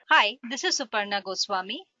Hi, this is Suparna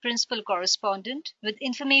Goswami, Principal Correspondent with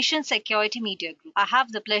Information Security Media Group. I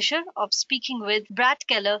have the pleasure of speaking with Brad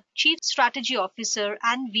Keller, Chief Strategy Officer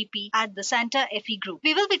and VP at the Santa Fe Group.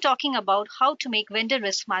 We will be talking about how to make vendor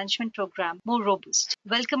risk management program more robust.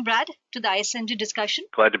 Welcome, Brad, to the ISMG discussion.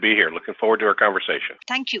 Glad to be here. Looking forward to our conversation.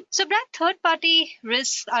 Thank you. So, Brad, third-party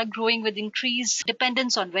risks are growing with increased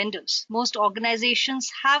dependence on vendors. Most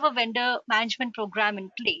organizations have a vendor management program in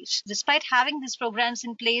place. Despite having these programs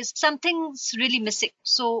in place, something's really missing.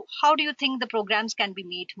 So how do you think the programs can be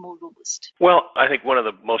made more robust? Well, I think one of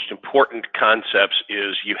the most important concepts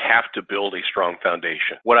is you have to build a strong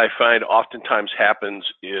foundation. What I find oftentimes happens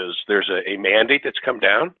is there's a mandate that's come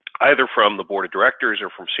down, either from the board of directors or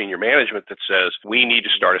from senior management, that says we need to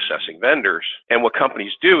start assessing vendors. And what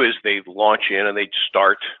companies do is they launch in and they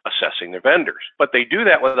start assessing their vendors. But they do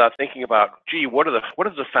that without thinking about, gee, what are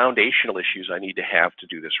the foundational issues I need to have to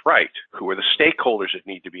do this right? Who are the stakeholders that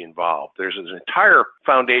need to be involved? There's an entire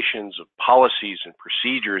foundations of policies and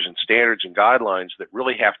procedures and standards and guidelines that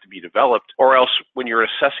really have to be developed, or else when you're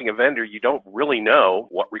assessing a vendor, you don't really know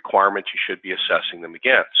what requirements you should be assessing them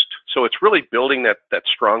against. So it's really building that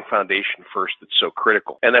strong foundation first that's so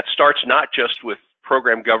critical. And that starts not just with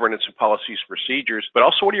program governance and policies and procedures, but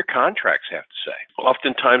also what do your contracts have to say?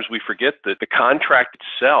 Oftentimes we forget that the contract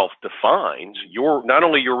itself defines not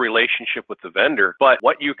only your relationship with the vendor, but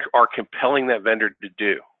what you are compelling that vendor to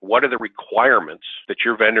do. What are the requirements that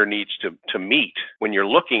your vendor needs to meet when you're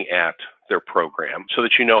looking at their program, so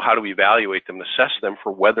that you know how to evaluate them, assess them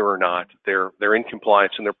for whether or not they're in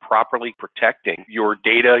compliance and they're properly protecting your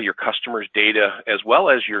data, your customers' data, as well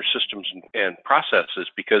as your systems and processes,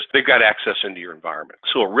 because they've got access into your environment.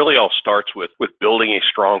 So it really all starts with building a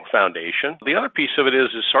strong foundation. The other piece of it is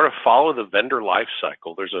sort of follow the vendor life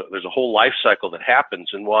cycle. There's a whole life cycle that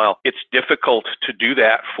happens, and while it's difficult to do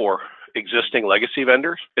that for existing legacy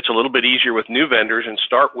vendors, it's a little bit easier with new vendors, and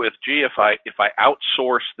start with, gee, if I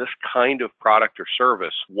outsource this kind of product or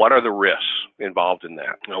service, what are the risks involved in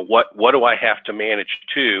that? You know, what do I have to manage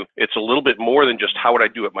too? It's a little bit more than just how would I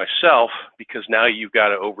do it myself, because now you've got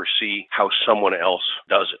to oversee how someone else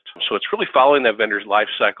does it. So it's really following that vendor's life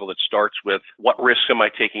cycle that starts with what risks am I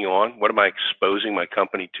taking on? What am I exposing my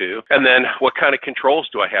company to? And then what kind of controls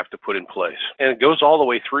do I have to put in place? And it goes all the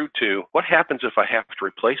way through to what happens if I have to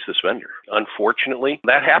replace this vendor? Unfortunately,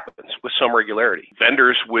 that happens with some regularity.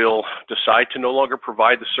 Vendors will decide to no longer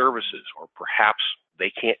provide the services, or perhaps they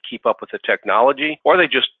can't keep up with the technology, or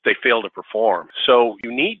they fail to perform. So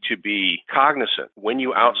you need to be cognizant when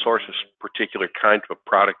you outsource a particular kind of a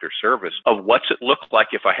product or service of what's it look like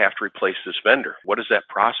if I have to replace this vendor. What is that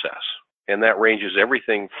process? And that ranges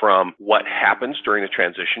everything from what happens during the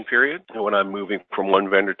transition period when I'm moving from one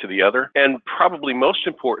vendor to the other, and probably most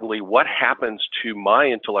importantly, what happens to my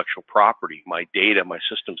intellectual property, my data, my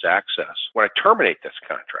systems access when I terminate this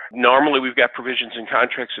contract. Normally, we've got provisions in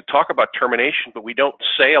contracts that talk about termination, but we don't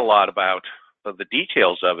say a lot about the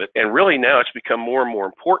details of it. And really now it's become more and more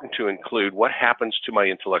important to include what happens to my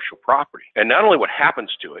intellectual property. And not only what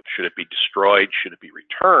happens to it, should it be destroyed, should it be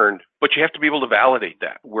returned, but you have to be able to validate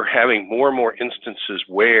that. We're having more and more instances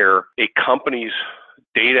where a company's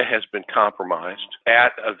data has been compromised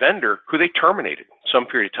at a vendor who they terminated some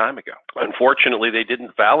period of time ago. Unfortunately, they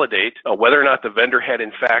didn't validate whether or not the vendor had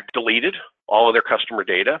in fact deleted all of their customer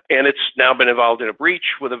data, and it's now been involved in a breach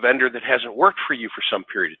with a vendor that hasn't worked for you for some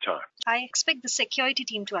period of time. I expect the security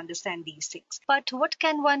team to understand these things, but what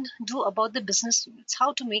can one do about the business units?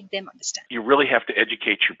 How to make them understand? You really have to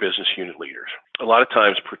educate your business unit leaders. A lot of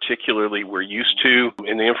times, particularly, we're used to,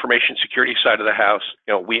 in the information security side of the house,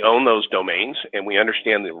 we own those domains and we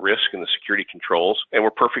understand the risk and the security controls, and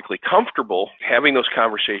we're perfectly comfortable having those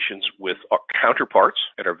conversations with our counterparts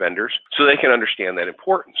at our vendors so they can understand that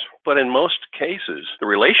importance. But in most cases, the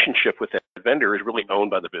relationship with that vendor is really owned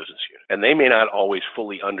by the business unit, and they may not always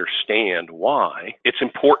fully understand why it's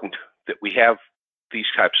important that we have these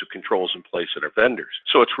types of controls in place at our vendors.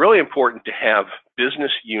 So it's really important to have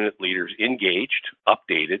business unit leaders engaged,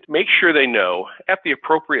 updated, make sure they know at the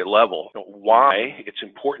appropriate level why it's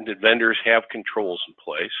important that vendors have controls in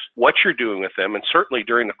place, what you're doing with them, and certainly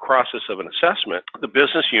during the process of an assessment, the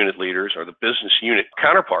business unit leaders or the business unit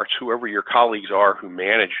counterparts, whoever your colleagues are who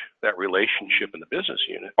manage that relationship in the business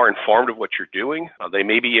unit are informed of what you're doing. They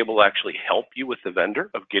may be able to actually help you with the vendor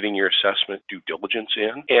of getting your assessment due diligence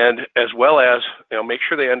in, and as well as make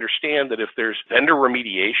sure they understand that if there's vendor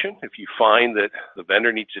remediation, if you find that the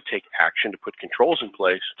vendor needs to take action to put controls in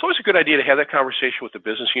place, it's always a good idea to have that conversation with the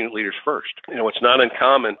business unit leaders first. It's not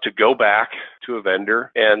uncommon to go back to a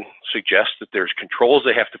vendor and suggest that there's controls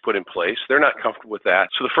they have to put in place. They're not comfortable with that.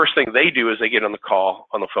 So the first thing they do is they get on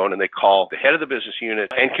the phone and they call the head of the business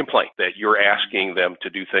unit and complain that you're asking them to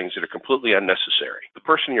do things that are completely unnecessary. The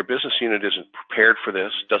person in your business unit isn't prepared for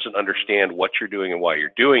this, doesn't understand what you're doing and why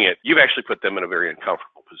you're doing it. You've actually put them in a very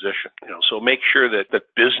uncomfortable position. So make sure that the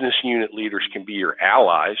business unit leaders can be your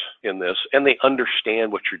allies in this and they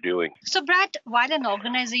understand what you're doing. So Brad, while an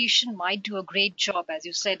organization might do a great job, as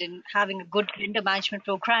you said, in having a good vendor management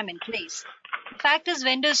program in place, the fact is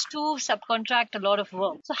vendors too subcontract a lot of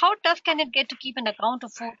work. So how tough can it get to keep an account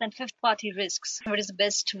of fourth and fifth party risks? What is the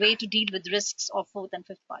best way to deal with risks of fourth and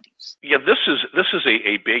fifth parties? Yeah, this is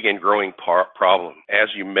a big and growing problem. As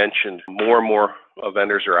you mentioned, more and more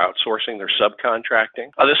vendors are outsourcing, they're subcontracting.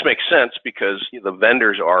 This makes sense because the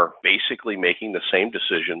vendors are basically making the same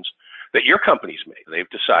decisions that your company's made. They've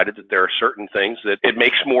decided that there are certain things that it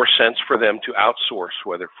makes more sense for them to outsource,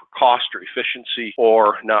 whether for cost or efficiency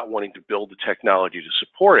or not wanting to build the technology to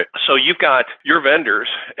support it. So you've got your vendors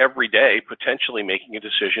every day potentially making a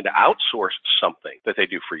decision to outsource something that they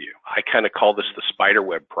do for you. I kind of call this the spider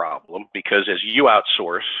web problem because as you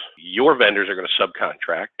outsource, your vendors are going to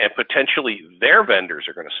subcontract and potentially their vendors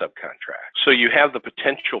are going to subcontract. So you have the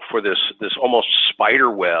potential for this almost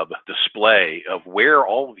spider web display of where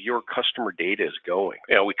all of your customer data is going.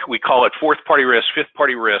 We call it fourth party risk, fifth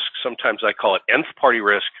party risk. Sometimes I call it nth party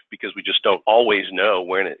risk because we just don't always know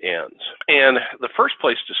when it ends. And the first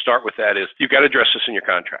place to start with that is you've got to address this in your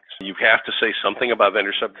contracts. You have to say something about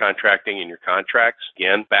vendor subcontracting in your contracts.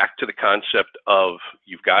 Again, back to the concept of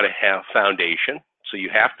you've got to have foundation. So you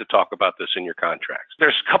have to talk about this in your contracts.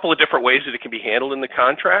 There's a couple of different ways that it can be handled in the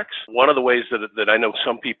contracts. One of the ways that I know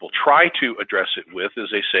some people try to address it with is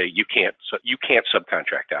they say you can't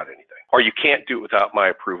subcontract out anything, or you can't do it without my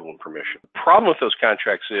approval and permission. The problem with those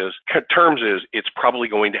contracts is it's probably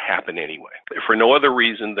going to happen anyway. If for no other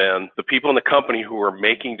reason than the people in the company who are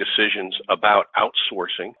making decisions about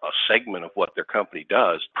outsourcing a segment of what their company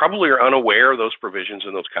does probably are unaware of those provisions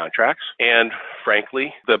in those contracts. And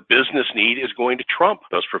frankly, the business need is going to trump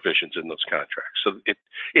those provisions in those contracts. So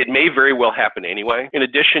it may very well happen anyway. In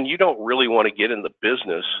addition, you don't really want to get in the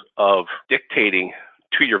business of dictating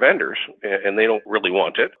to your vendors, and they don't really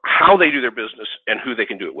want it, how they do their business and who they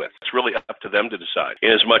can do it with. It's really up to them to decide,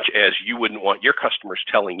 in as much as you wouldn't want your customers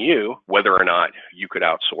telling you whether or not you could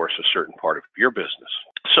outsource a certain part of your business.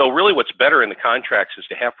 So really what's better in the contracts is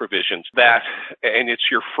to have provisions that, and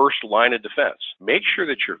it's your first line of defense, make sure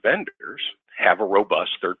that your vendors have a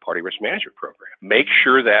robust third-party risk management program. Make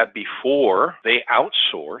sure that before they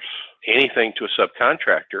outsource anything to a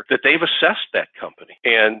subcontractor, that they've assessed that company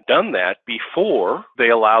and done that before they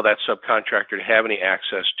allow that subcontractor to have any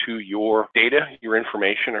access to your data, your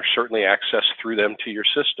information, or certainly access through them to your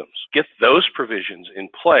systems. Get those provisions in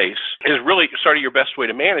place is really sort of your best way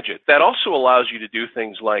to manage it. That also allows you to do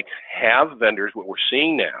things like have vendors, what we're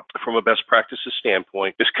seeing now from a best practices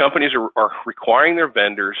standpoint, is companies are requiring their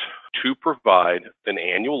vendors to provide an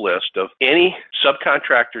annual list of any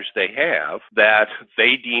subcontractors they have that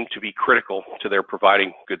they deem to be critical to their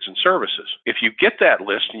providing goods and services. If you get that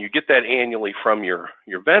list and you get that annually from your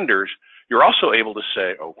vendors, you're also able to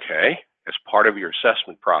say, okay, as part of your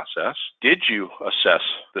assessment process, did you assess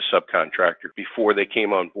the subcontractor before they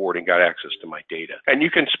came on board and got access to my data? And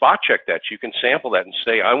you can spot check that. You can sample that and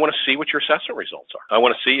say, I want to see what your assessment results are. I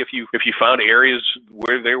want to see if you found areas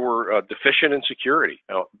where they were deficient in security.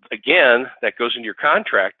 Now, again, that goes into your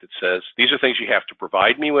contract that says, these are things you have to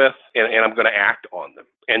provide me with, and I'm going to act on them.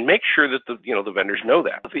 And make sure that the vendors know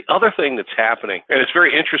that. The other thing that's happening, and it's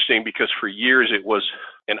very interesting because for years it was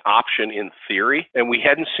an option in theory, and we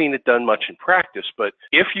hadn't seen it done much in practice, but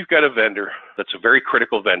if you've got a vendor that's a very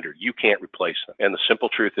critical vendor, you can't replace them. And the simple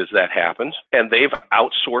truth is that happens, and they've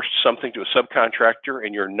outsourced something to a subcontractor,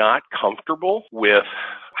 and you're not comfortable with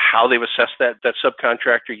how they've assessed that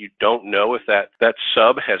subcontractor. You don't know if that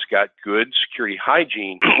sub has got good security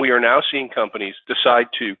hygiene. We are now seeing companies decide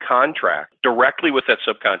to contract directly with that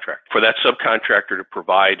subcontractor for that subcontractor to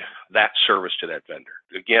provide that service to that vendor.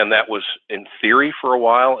 Again, that was in theory for a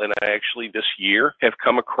while, and I actually this year have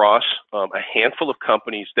come across a handful of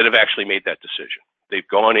companies that have actually made that decision. They've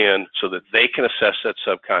gone in so that they can assess that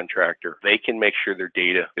subcontractor. They can make sure their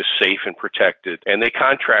data is safe and protected, and they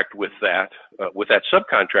contract with that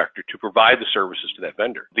subcontractor to provide the services to that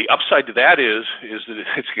vendor. The upside to that is that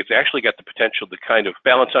it's actually got the potential to kind of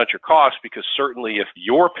balance out your costs, because certainly if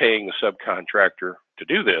you're paying the subcontractor to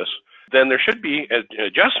do this, then there should be an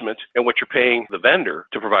adjustment in what you're paying the vendor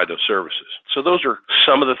to provide those services. So those are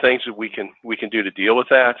some of the things that we can do to deal with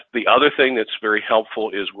that. The other thing that's very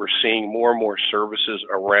helpful is we're seeing more and more services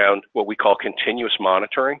around what we call continuous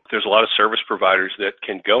monitoring. There's a lot of service providers that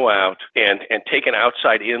can go out and take an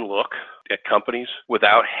outside-in look at companies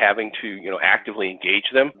without having to, actively engage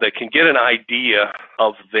them. They can get an idea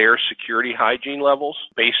of their security hygiene levels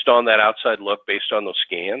based on that outside look, based on those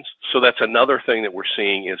scans. So that's another thing that we're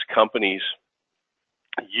seeing is companies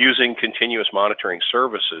using continuous monitoring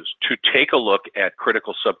services to take a look at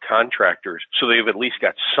critical subcontractors, so they've at least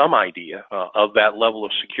got some idea of that level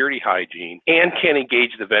of security hygiene and can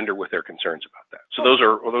engage the vendor with their concerns about that. So those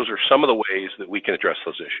are some of the ways that we can address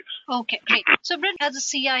those issues. Okay, great. So Brent, as a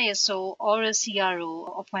CISO or a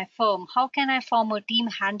CRO of my firm, how can I form a team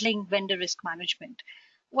handling vendor risk management?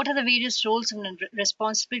 What are the various roles and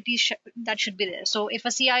responsibilities that should be there? So if a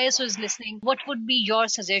CISO is listening, what would be your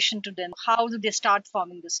suggestion to them? How do they start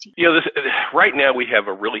forming this team? Right now we have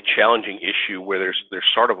a really challenging issue where there's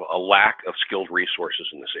sort of a lack of skilled resources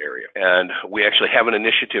in this area. And we actually have an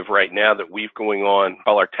initiative right now that we've going on,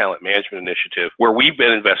 called our Talent Management Initiative, where we've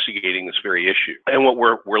been investigating this very issue. And what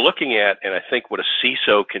we're looking at, and I think what a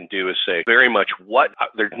CISO can do, is say very much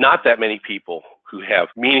there's not that many people who have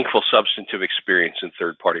meaningful substantive experience in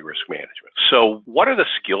third-party risk management. So what are the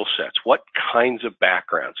skill sets? What kinds of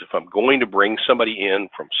backgrounds? If I'm going to bring somebody in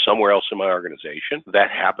from somewhere else in my organization,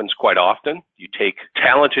 that happens quite often. You take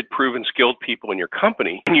talented, proven, skilled people in your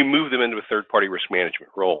company and you move them into a third-party risk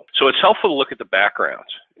management role. So it's helpful to look at the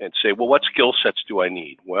backgrounds and say, well, what skill sets do I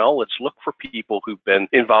need? Well, let's look for people who've been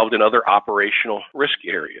involved in other operational risk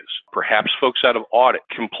areas, perhaps folks out of audit,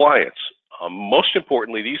 compliance. Most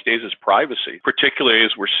importantly these days is privacy, particularly as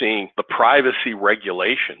we're seeing the privacy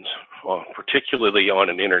regulations, particularly on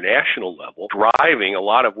an international level, driving a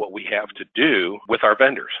lot of what we have to do with our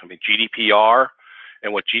vendors. I mean, GDPR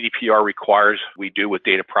and what GDPR requires we do with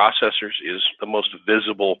data processors is the most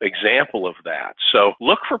visible example of that. So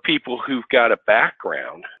look for people who've got a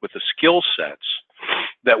background with the skill sets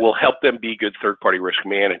that will help them be good third-party risk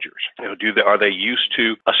managers. Are they used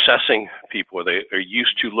to assessing people? Are they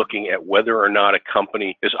used to looking at whether or not a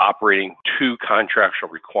company is operating to contractual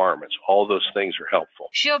requirements? All those things are helpful.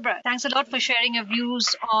 Sure, Brad. Thanks a lot for sharing your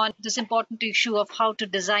views on this important issue of how to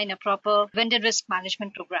design a proper vendor risk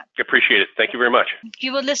management program. Appreciate it. Thank you very much.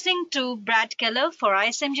 You were listening to Brad Keller for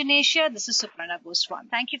ISMG in Asia. This is Suparna Goswami.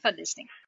 Thank you for listening.